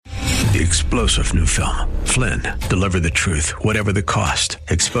the explosive new film, Flynn, deliver the truth, whatever the cost,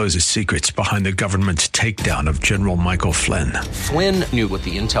 exposes secrets behind the government's takedown of General Michael Flynn. Flynn knew what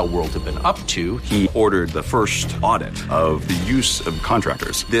the intel world had been up to. He ordered the first audit of the use of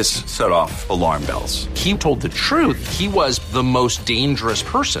contractors. This set off alarm bells. He told the truth. He was the most dangerous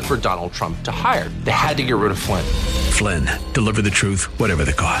person for Donald Trump to hire. They had to get rid of Flynn. Flynn, deliver the truth, whatever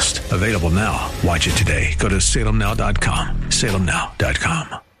the cost. Available now. Watch it today. Go to salemnow.com.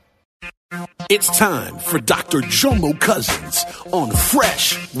 salemnow.com. It's time for Dr. Jomo Cousins on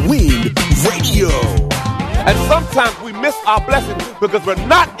Fresh Wind Radio. And sometimes we miss our blessing because we're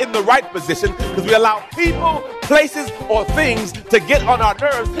not in the right position, because we allow people, places, or things to get on our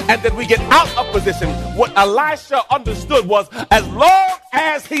nerves, and then we get out of position. What Elisha understood was, as long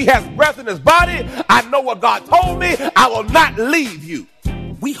as he has breath in his body, I know what God told me, I will not leave you.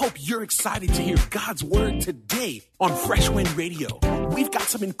 We hope you're excited to hear God's word today on Fresh Wind Radio. We've got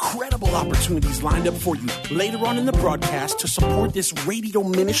some incredible opportunities lined up for you later on in the broadcast to support this radio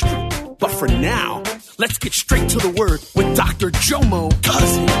ministry. But for now, let's get straight to the word with Dr. Jomo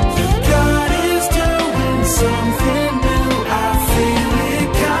Cousins. God is doing something new. I feel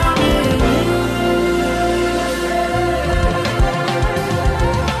it coming.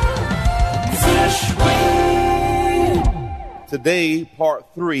 Fresh Wind. Today,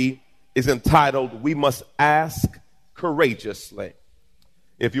 part 3 is entitled, We Must Ask Courageously.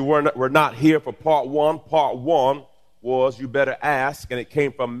 If you were not here for part 1 was You Better Ask, and it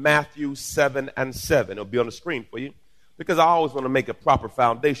came from Matthew 7 and 7. It'll be on the screen for you, because I always want to make a proper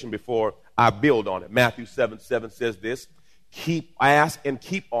foundation before I build on it. Matthew 7:7 says this, ask and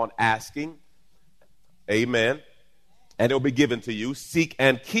keep on asking, amen, and it will be given to you. Seek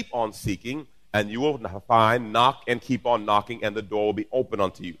and keep on seeking, and you will find. Knock and keep on knocking, and the door will be open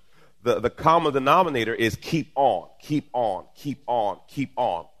unto you. The common denominator is keep on, keep on, keep on, keep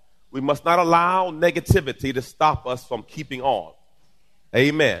on. We must not allow negativity to stop us from keeping on.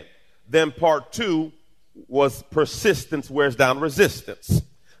 Amen. Then part 2 was persistence wears down resistance.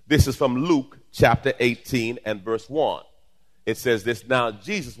 This is from Luke chapter 18 and verse 1. It says this, now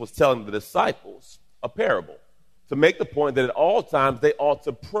Jesus was telling the disciples a parable to make the point that at all times they ought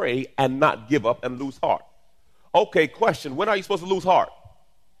to pray and not give up and lose heart. Okay, question, when are you supposed to lose heart?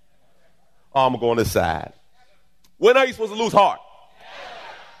 Oh, I'm going to go on this side. When are you supposed to lose heart?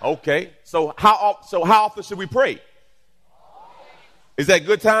 Okay, so how often should we pray? Is that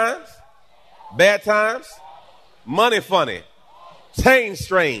good times? Bad times? Money funny? Change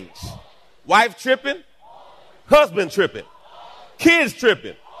strange? Wife tripping? Husband tripping? Kids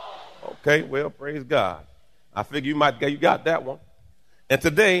tripping? Okay, well, praise God. I figure you got that one. And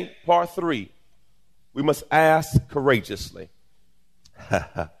today, part 3, we must ask courageously.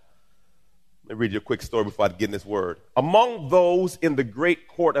 Let me read you a quick story before I get in this word. Among those in the great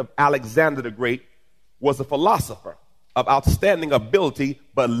court of Alexander the Great was a philosopher of outstanding ability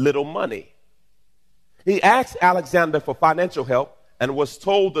but little money. He asked Alexander for financial help and was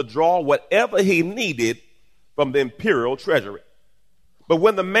told to draw whatever he needed from the imperial treasury. But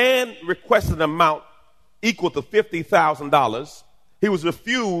when the man requested an amount equal to $50,000, he was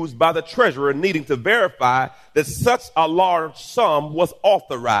refused by the treasurer, needing to verify that such a large sum was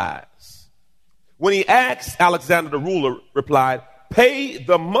authorized. When he asked, Alexander the ruler replied, pay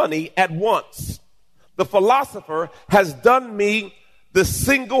the money at once. The philosopher has done me the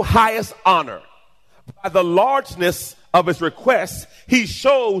single highest honor. By the largeness of his request, he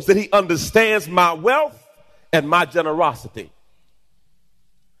shows that he understands my wealth and my generosity.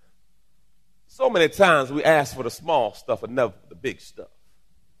 So many times we ask for the small stuff and never for the big stuff.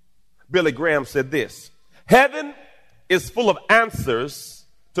 Billy Graham said this, heaven is full of answers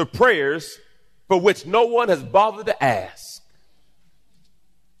to prayers for which no one has bothered to ask.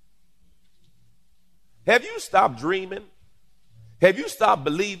 Have you stopped dreaming? Have you stopped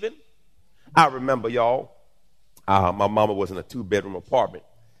believing? I remember, y'all, my mama was in a 2-bedroom apartment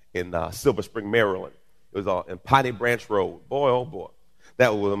in Silver Spring, Maryland. It was in Piney Branch Road. Boy, oh boy.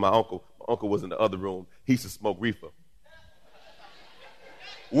 That was my uncle. My uncle was in the other room. He used to smoke reefer.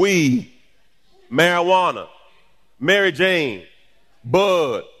 Weed, marijuana, Mary Jane,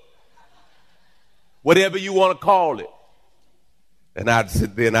 bud, whatever you want to call it. And I'd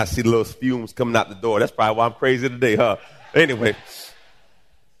sit there and I'd see the little fumes coming out the door. That's probably why I'm crazy today, huh? Anyway.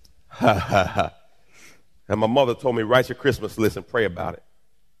 And my mother told me, write your Christmas list and pray about it.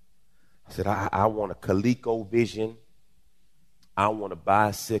 I said, I want a ColecoVision. I want a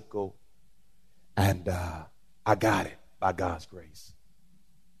bicycle. And I got it by God's grace.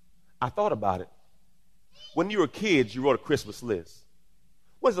 I thought about it. When you were kids, you wrote a Christmas list.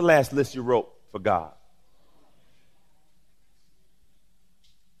 What's the last list you wrote for God?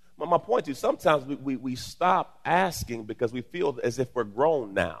 My my point is sometimes we stop asking because we feel as if we're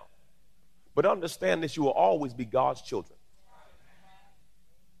grown now. But understand this, you will always be God's children.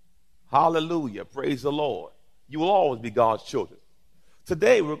 Hallelujah. Praise the Lord. You will always be God's children.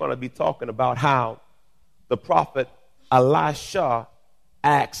 Today we're going to be talking about how the prophet Elisha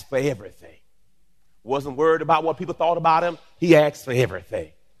asked for everything. Wasn't worried about what people thought about him. He asked for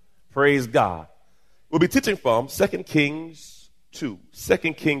everything. Praise God. We'll be teaching from 2 Kings 2. 2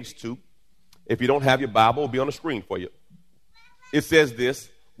 Kings 2. If you don't have your Bible, it'll be on the screen for you. It says this: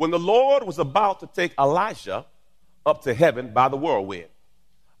 when the Lord was about to take Elisha up to heaven by the whirlwind,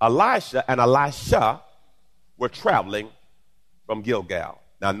 Elisha and Elisha were traveling from Gilgal.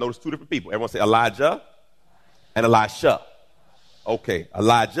 Now notice two different people. Everyone say Elijah and Elisha. Okay,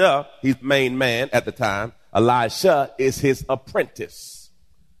 Elijah, he's the main man at the time. Elisha is his apprentice.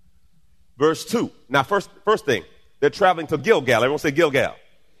 Verse 2. Now first thing, they're traveling to Gilgal. Everyone say Gilgal.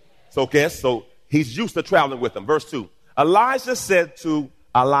 So okay, so he's used to traveling with them. Verse 2. Elijah said to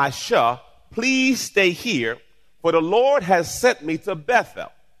Elisha, please stay here, for the Lord has sent me to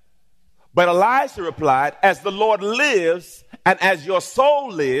Bethel. But Elisha replied, as the Lord lives and as your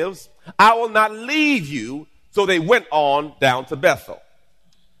soul lives, I will not leave you. So they went on down to Bethel.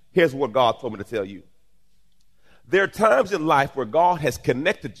 Here's what God told me to tell you. There are times in life where God has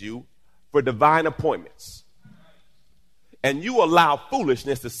connected you for divine appointments. And you allow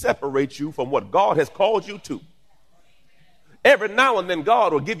foolishness to separate you from what God has called you to. Every now and then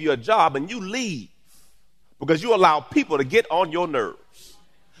God will give you a job and you leave because you allow people to get on your nerves.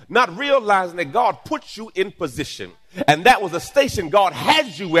 Not realizing that God puts you in position. And that was a station God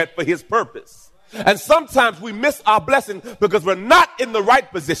has you at for his purpose. And sometimes we miss our blessing because we're not in the right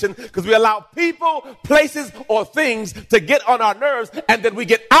position, because we allow people, places, or things to get on our nerves, and then we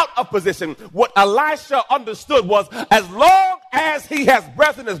get out of position. What Elisha understood was, as long as he has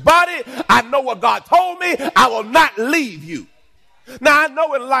breath in his body, I know what God told me, I will not leave you. Now, I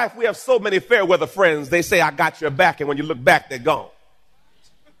know in life we have so many fair weather friends. They say, I got your back, and when you look back, they're gone.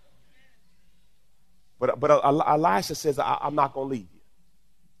 But Elisha says, I'm not going to leave you.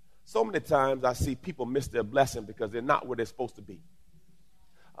 So many times I see people miss their blessing because they're not where they're supposed to be.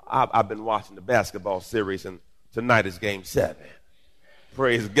 I've been watching the basketball series, and tonight is game 7.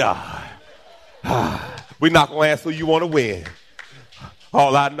 Praise God. We're not going to ask who you want to win.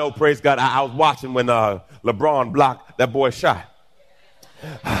 All I know, praise God, I was watching when LeBron blocked that boy's shot.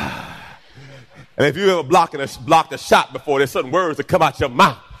 And if you ever blocked a shot before, there's certain words that come out your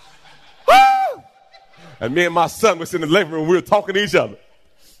mouth. And me and my son was in the living room. We were talking to each other.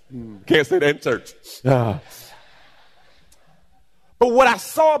 Can't say that in church. But what I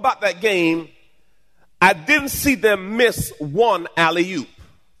saw about that game, I didn't see them miss one alley-oop.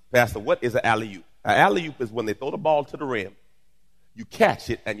 Pastor, what is an alley-oop? An alley-oop is when they throw the ball to the rim, you catch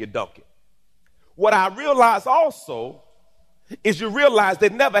it, and you dunk it. What I realized also is you realize they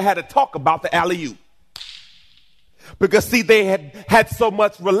never had to talk about the alley-oop. Because, see, they had so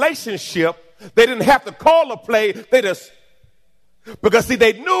much relationship, they didn't have to call a play. Because, see,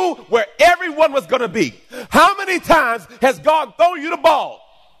 they knew where everyone was going to be. How many times has God thrown you the ball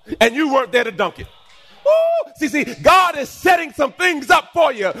and you weren't there to dunk it? Ooh, see, God is setting some things up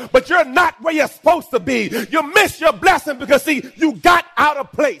for you, but you're not where you're supposed to be. You miss your blessing because, see, you got out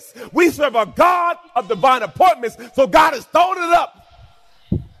of place. We serve a God of divine appointments, so God has thrown it up.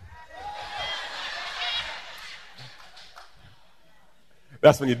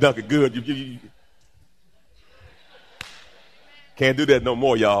 That's when you dunk it good. You can't do that no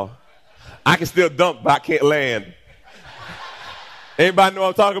more, y'all. I can still dunk, but I can't land. Anybody know what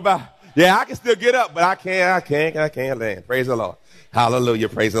I'm talking about? Yeah, I can still get up, but I can't land. Praise the Lord. Hallelujah.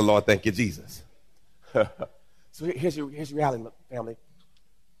 Praise the Lord. Thank you, Jesus. So here's your reality, family.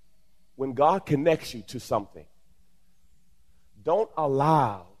 When God connects you to something, don't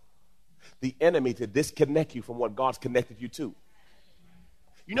allow the enemy to disconnect you from what God's connected you to.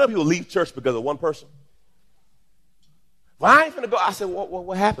 You know people leave church because of one person? Well, I ain't finna go. I said,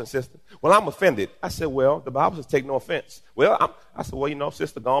 what happened, sister? Well, I'm offended. I said, well, the Bible says take no offense. Well, I said, well, you know,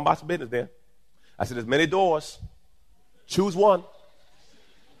 sister, go on about your business then. I said, there's many doors. Choose one.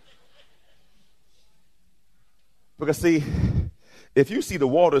 Because, see, if you see the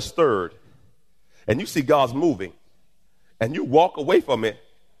water stirred and you see God's moving and you walk away from it,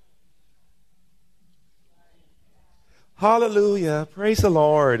 hallelujah, praise the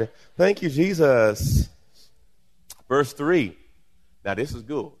Lord. Thank you, Jesus. Verse 3. Now, this is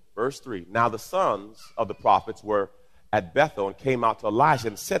good. Verse 3. Now, the sons of the prophets were at Bethel and came out to Elijah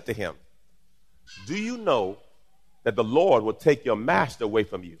and said to him, do you know that the Lord will take your master away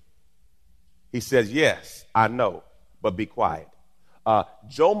from you? He says, yes, I know, but be quiet.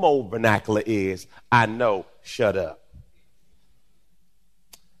 Jomo vernacular is, I know, shut up.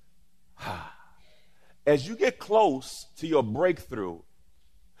 As you get close to your breakthrough,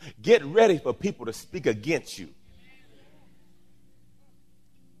 get ready for people to speak against you.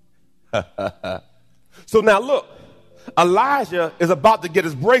 So now look, Elijah is about to get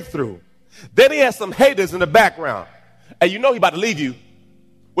his breakthrough. Then he has some haters in the background. And you know he's about to leave you.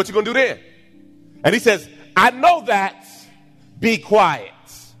 What you going to do then? And he says, I know that. Be quiet.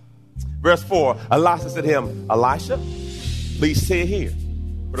 Verse 4, Elisha said to him, Elisha, please stay here.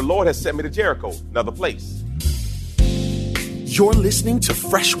 For the Lord has sent me to Jericho, another place. You're listening to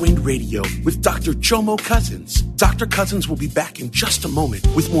Fresh Wind Radio with Dr. Jomo Cousins. Dr. Cousins will be back in just a moment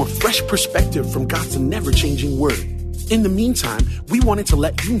with more fresh perspective from God's never-changing word. In the meantime, we wanted to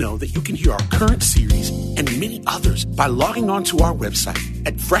let you know that you can hear our current series and many others by logging on to our website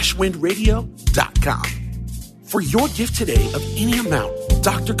at freshwindradio.com. For your gift today of any amount,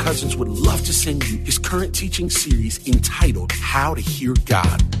 Dr. Cousins would love to send you his current teaching series entitled How to Hear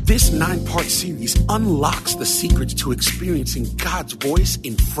God. This 9-part series unlocks the secrets to experiencing God's voice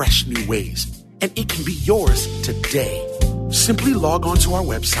in fresh new ways. And it can be yours today. Simply log on to our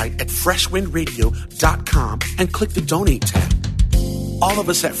website at freshwindradio.com and click the Donate tab. All of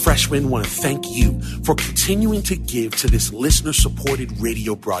us at Freshwind want to thank you for continuing to give to this listener-supported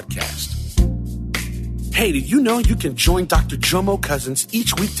radio broadcast. Hey, did you know you can join Dr. Jomo Cousins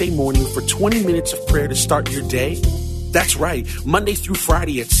each weekday morning for 20 minutes of prayer to start your day? That's right. Monday through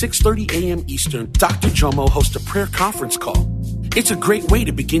Friday at 6:30 a.m. Eastern, Dr. Jomo hosts a prayer conference call. It's a great way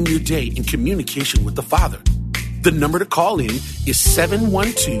to begin your day in communication with the Father. The number to call in is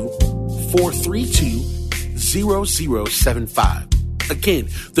 712-432-0075. Again,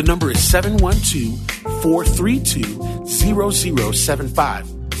 the number is 712-432-0075.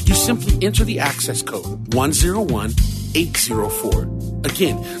 You simply enter the access code 101804.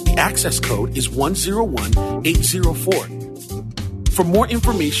 Again, the access code is 101804. For more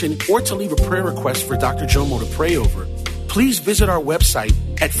information or to leave a prayer request for Dr. Jomo to pray over, please visit our website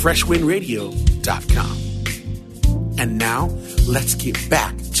at freshwindradio.com. And now, let's get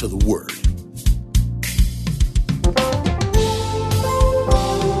back to the Word.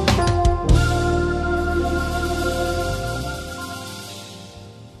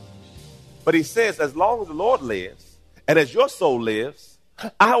 But he says, as long as the Lord lives, and as your soul lives,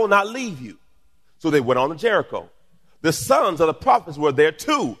 I will not leave you. So they went on to Jericho. The sons of the prophets were there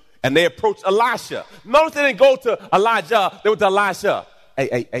too, and they approached Elisha. Notice they didn't go to Elijah, they went to Elisha.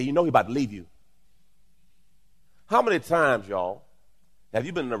 Hey, you know he's about to leave you. How many times, y'all, have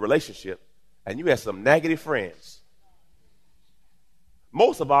you been in a relationship and you had some negative friends?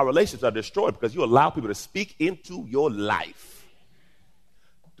 Most of our relationships are destroyed because you allow people to speak into your life.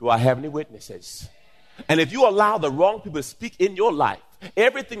 Do I have any witnesses? And if you allow the wrong people to speak in your life,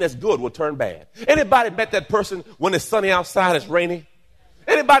 everything that's good will turn bad. Anybody met that person when it's sunny outside, it's rainy?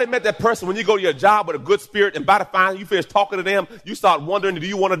 Anybody met that person when you go to your job with a good spirit and by the time you finish talking to them, you start wondering, do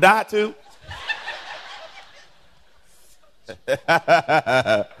you want to die too?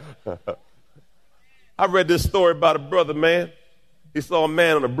 I read this story about a brother, man. He saw a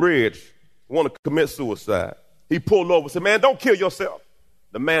man on a bridge want to commit suicide. He pulled over and said, man, don't kill yourself.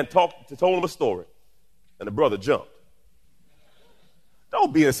 The man told him a story, and the brother jumped.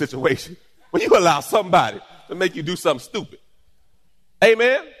 Don't be in a situation where you allow somebody to make you do something stupid.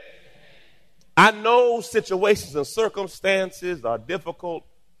 Amen? I know situations and circumstances are difficult,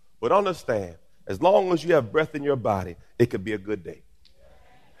 but understand, as long as you have breath in your body, it could be a good day.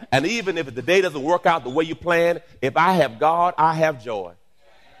 And even if the day doesn't work out the way you planned, if I have God, I have joy.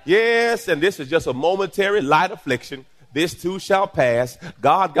 Yes, and this is just a momentary light affliction. This too shall pass.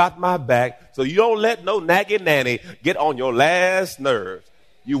 God got my back. So you don't let no nagging nanny get on your last nerves.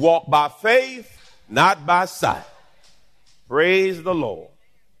 You walk by faith, not by sight. Praise the Lord.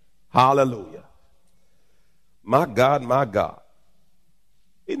 Hallelujah. My God, my God.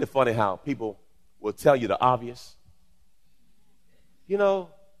 Isn't it funny how people will tell you the obvious? You know,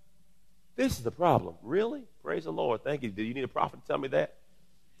 this is the problem. Really? Praise the Lord. Thank you. Do you need a prophet to tell me that?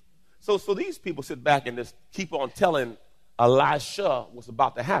 So these people sit back and just keep on telling Elisha what's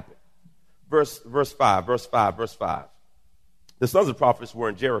about to happen. Verse 5. The sons of the prophets were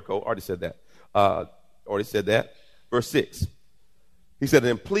in Jericho. Already said that. Verse 6. He said,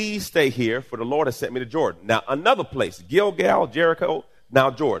 then please stay here, for the Lord has sent me to Jordan. Now, another place, Gilgal, Jericho, now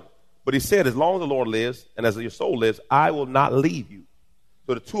Jordan. But he said, as long as the Lord lives and as your soul lives, I will not leave you.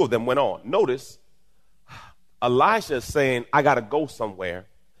 So the two of them went on. Notice, Elisha is saying, I got to go somewhere.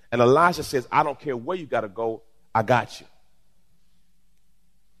 And Elijah says, I don't care where you got to go. I got you.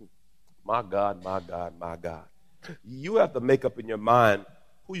 My God, my God, my God. You have to make up in your mind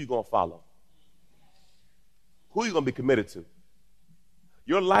who you're going to follow, who you're going to be committed to.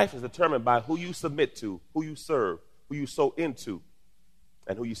 Your life is determined by who you submit to, who you serve, who you sow into,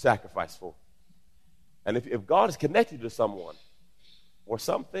 and who you sacrifice for. And if God is connected you to someone or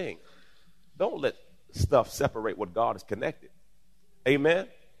something, don't let stuff separate what God is connected. Amen?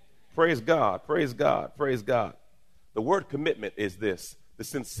 Praise God, praise God, praise God. The word commitment is this: the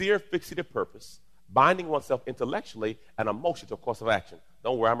sincere fixity of purpose, binding oneself intellectually and emotionally to a course of action.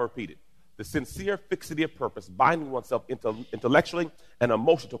 Don't worry, I'm going to repeat it. The sincere fixity of purpose, binding oneself intellectually and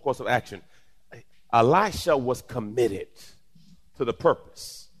emotionally to a course of action. Elisha was committed to the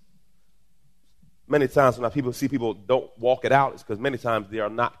purpose. Many times when people see people don't walk it out, it's because many times they are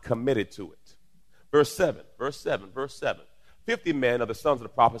not committed to it. Verse 7. 50 men of the sons of the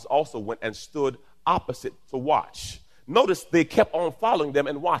prophets also went and stood opposite to watch. Notice they kept on following them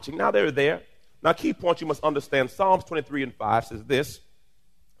and watching. Now they're there. Now, key point you must understand, Psalms 23:5 says this,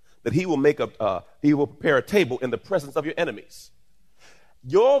 that he will prepare a table in the presence of your enemies.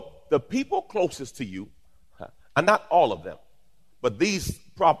 The people closest to you, and not all of them, but these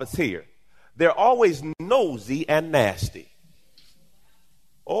prophets here, they're always nosy and nasty.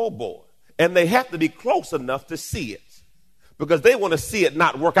 Oh, boy. And they have to be close enough to see it, because they want to see it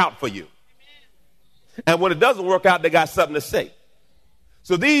not work out for you. And when it doesn't work out, they got something to say.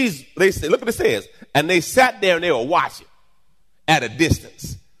 So they say, look what it says, and they sat there and they were watching at a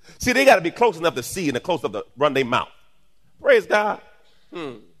distance. See, they got to be close enough to see and close enough to run their mouth. Praise God.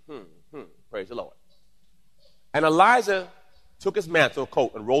 Praise the Lord. And Elijah took his mantle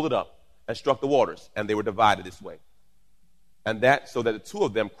coat and rolled it up and struck the waters, and they were divided this way. And so that the two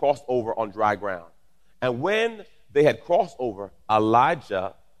of them crossed over on dry ground. And when they had crossed over,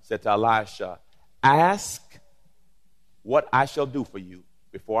 Elijah said to Elisha, ask what I shall do for you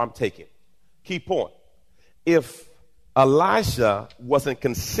before I'm taken. Key point. If Elisha wasn't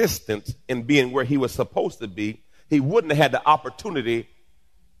consistent in being where he was supposed to be, he wouldn't have had the opportunity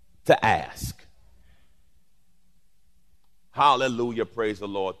to ask. Hallelujah. Praise the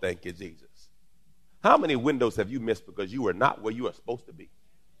Lord. Thank you, Jesus. How many windows have you missed because you were not where you were supposed to be?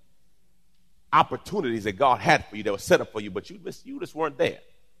 Opportunities that God had for you that were set up for you, but you just weren't there.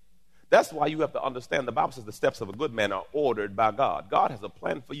 That's why you have to understand the Bible says the steps of a good man are ordered by God. God has a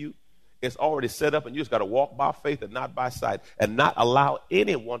plan for you. It's already set up, and you just got to walk by faith and not by sight, and not allow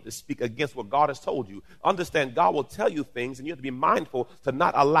anyone to speak against what God has told you. Understand, God will tell you things, and you have to be mindful to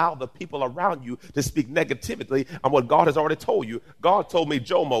not allow the people around you to speak negatively on what God has already told you. God told me,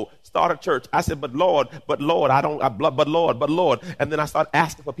 Jomo, start a church. I said, but Lord, but Lord. And then I started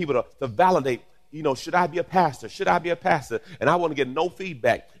asking for people to validate, should I be a pastor? Should I be a pastor? And I want to get no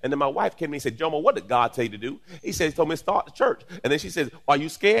feedback. And then my wife came to me and said, Jomo, what did God tell you to do? He told me to start the church. And then she says, are you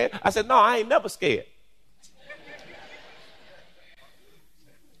scared? I said, no, I ain't never scared.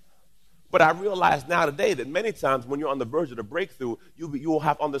 But I realize now today that many times when you're on the verge of the breakthrough, you will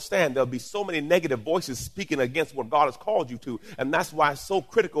have to understand there'll be so many negative voices speaking against what God has called you to. And that's why it's so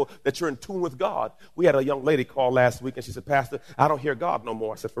critical that you're in tune with God. We had a young lady call last week, and she said, Pastor, I don't hear God no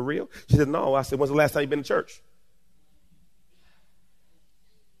more. I said, for real? She said, no. I said, when's the last time you've been in church?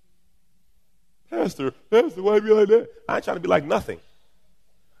 Pastor, why you be like that? I ain't trying to be like nothing.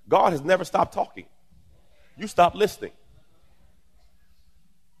 God has never stopped talking. You stopped listening.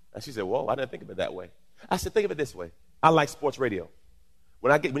 And she said, well, I didn't think of it that way. I said, think of it this way. I like sports radio.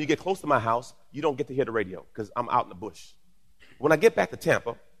 When you get close to my house, you don't get to hear the radio because I'm out in the bush. When I get back to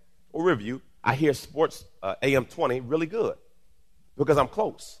Tampa or Riverview, I hear sports AM 20 really good because I'm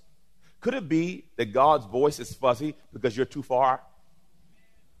close. Could it be that God's voice is fuzzy because you're too far?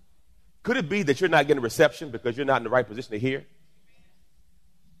 Could it be that you're not getting reception because you're not in the right position to hear?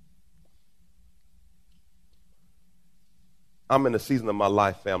 I'm in a season of my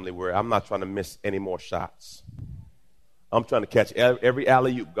life, family, where I'm not trying to miss any more shots. I'm trying to catch every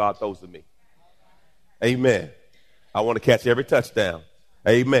alley-oop God throws to me. Amen. I want to catch every touchdown.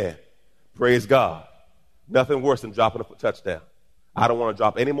 Amen. Praise God. Nothing worse than dropping a touchdown. I don't want to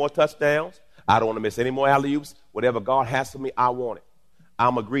drop any more touchdowns. I don't want to miss any more alley-oops. Whatever God has for me, I want it.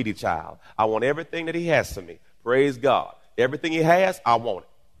 I'm a greedy child. I want everything that he has for me. Praise God. Everything he has, I want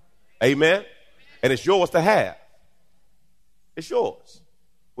it. Amen. And it's yours to have. It's yours.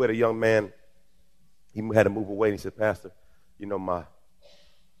 We had a young man, he had to move away, and he said, Pastor, my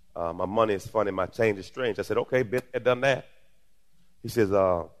money is funny, my change is strange. I said, okay, been there, done that. He says,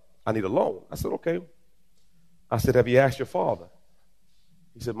 I need a loan. I said, okay. I said, have you asked your father?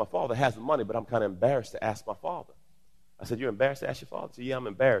 He said, my father has the money, but I'm kind of embarrassed to ask my father. I said, you're embarrassed to ask your father? He said, yeah, I'm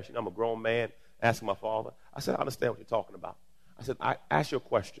embarrassed. I'm a grown man asking my father. I said, I understand what you're talking about. I said, I ask you a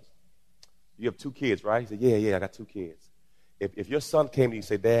question. You have 2 kids, right? He said, yeah, I got 2 kids. If your son came to you and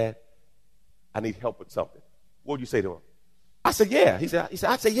said, Dad, I need help with something, what would you say to him? I said, yeah. He said,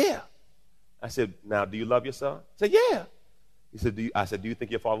 I'd say, yeah. I said, now, do you love your son? I said, yeah. He said, I said, do you think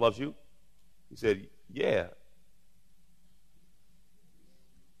your father loves you? He said, yeah.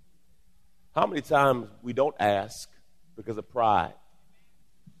 How many times we don't ask because of pride?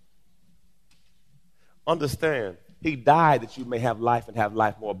 Understand, he died that you may have life and have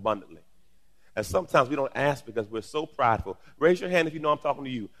life more abundantly. And sometimes we don't ask because we're so prideful. Raise your hand if you know I'm talking to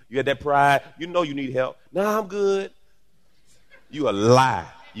you. You had that pride. You know you need help. No, I'm good. You a lie.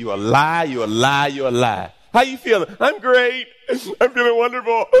 You a lie. You a lie. You a lie. How you feeling? I'm great. I'm feeling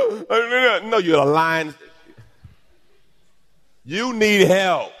wonderful. No, you're a lying. You need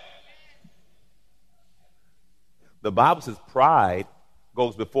help. The Bible says pride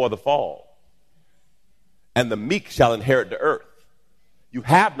goes before the fall, and the meek shall inherit the earth. You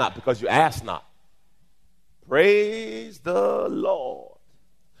have not because you ask not. Praise the Lord.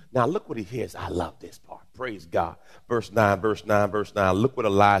 Now look what he hears. I love this part. Praise God. Verse 9. Look what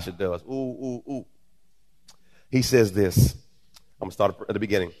Elijah does. Ooh. He says this. I'm going to start at the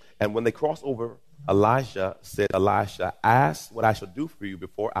beginning. And when they crossed over, Elisha said, Elisha, ask what I shall do for you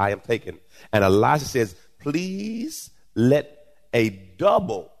before I am taken. And Elisha says, please let a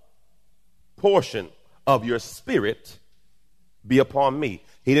double portion of your spirit be upon me.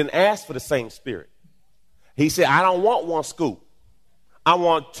 He didn't ask for the same spirit. He said, I don't want 1 scoop. I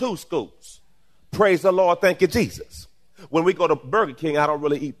want 2 scoops. Praise the Lord. Thank you, Jesus. When we go to Burger King, I don't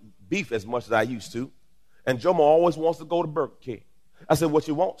really eat beef as much as I used to. And Jomo always wants to go to Burger King. I said, what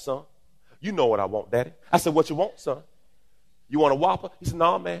you want, son? You know what I want, Daddy. I said, what you want, son? You want a Whopper? He said,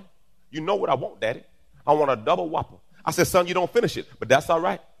 no, man. You know what I want, Daddy. I want a double Whopper. I said, son, you don't finish it, but that's all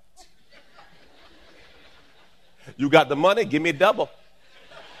right. You got the money, give me double.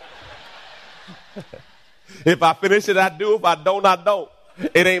 If I finish it, I do. If I don't, I don't.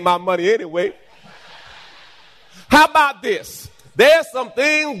 It ain't my money anyway. How about this? There's some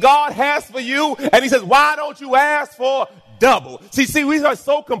things God has for you, and he says, why don't you ask for double? See, we are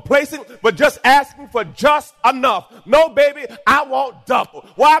so complacent, but just asking for just enough. No, baby, I want double.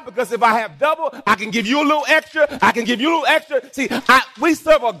 Why? Because if I have double, I can give you a little extra. I can give you a little extra. See, we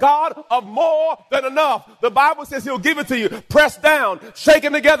serve a God of more than enough. The Bible says he'll give it to you, pressed down,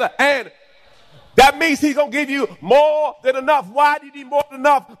 shaken together, and that means he's going to give you more than enough. Why do you need more than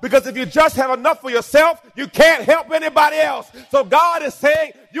enough? Because if you just have enough for yourself, you can't help anybody else. So God is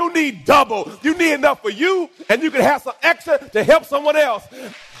saying you need double. You need enough for you, and you can have some extra to help someone else.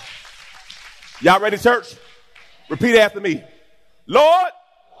 Y'all ready, church? Repeat after me. Lord,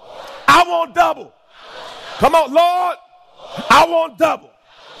 I want double. Come on, Lord, I want double.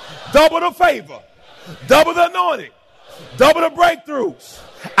 Double the favor. Double the anointing. Double the breakthroughs.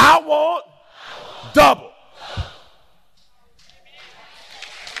 I want double.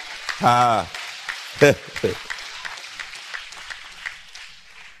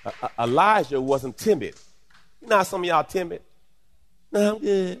 Elijah wasn't timid. You know how some of y'all timid? No, I'm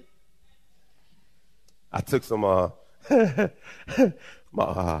good. I took some, on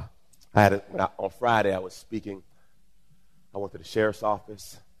Friday I was speaking. I went to the sheriff's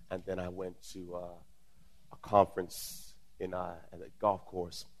office, and then I went to a conference at a golf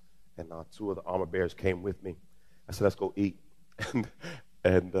course. And 2 of the armor bearers came with me. I said, let's go eat.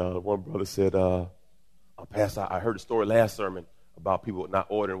 And one brother said, Pastor, I heard the story last sermon about people not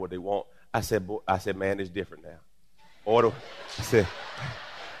ordering what they want. I said, man, it's different now. Order.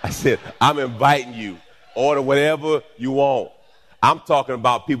 I said, I'm inviting you. Order whatever you want. I'm talking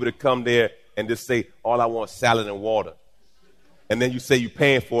about people that come there and just say, all I want is salad and water. And then you say you're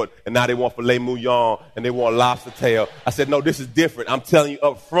paying for it, and now they want filet mignon, and they want lobster tail. I said, no, this is different. I'm telling you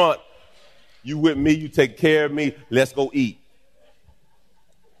up front, you with me, you take care of me, let's go eat.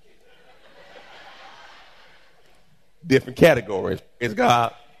 Different categories. It's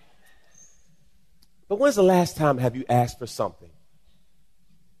God. But when's the last time have you asked for something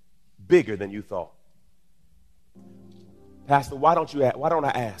bigger than you thought? Pastor, why don't I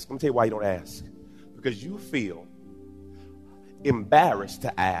ask? Let me tell you why you don't ask. Because you feel embarrassed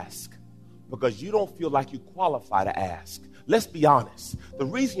to ask, because you don't feel like you qualify to ask. Let's be honest. The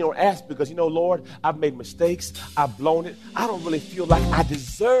reason you don't ask because, Lord, I've made mistakes. I've blown it. I don't really feel like I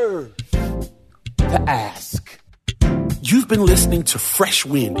deserve to ask. You've been listening to Fresh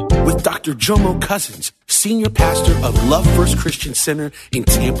Wind with Dr. Jomo Cousins, Senior Pastor of Love First Christian Center in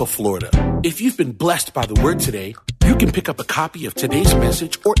Tampa, Florida. If you've been blessed by the word today, you can pick up a copy of today's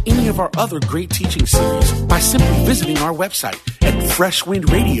message or any of our other great teaching series by simply visiting our website at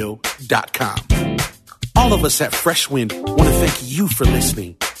freshwindradio.com. All of us at Fresh Wind want to thank you for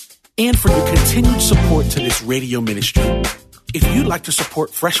listening. and for your continued support to this radio ministry. If you'd like to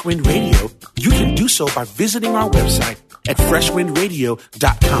support Fresh Wind Radio, you can do so by visiting our website at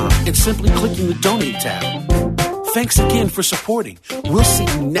freshwindradio.com and simply clicking the Donate tab. Thanks again for supporting. We'll see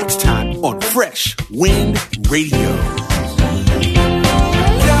you next time on Fresh Wind Radio.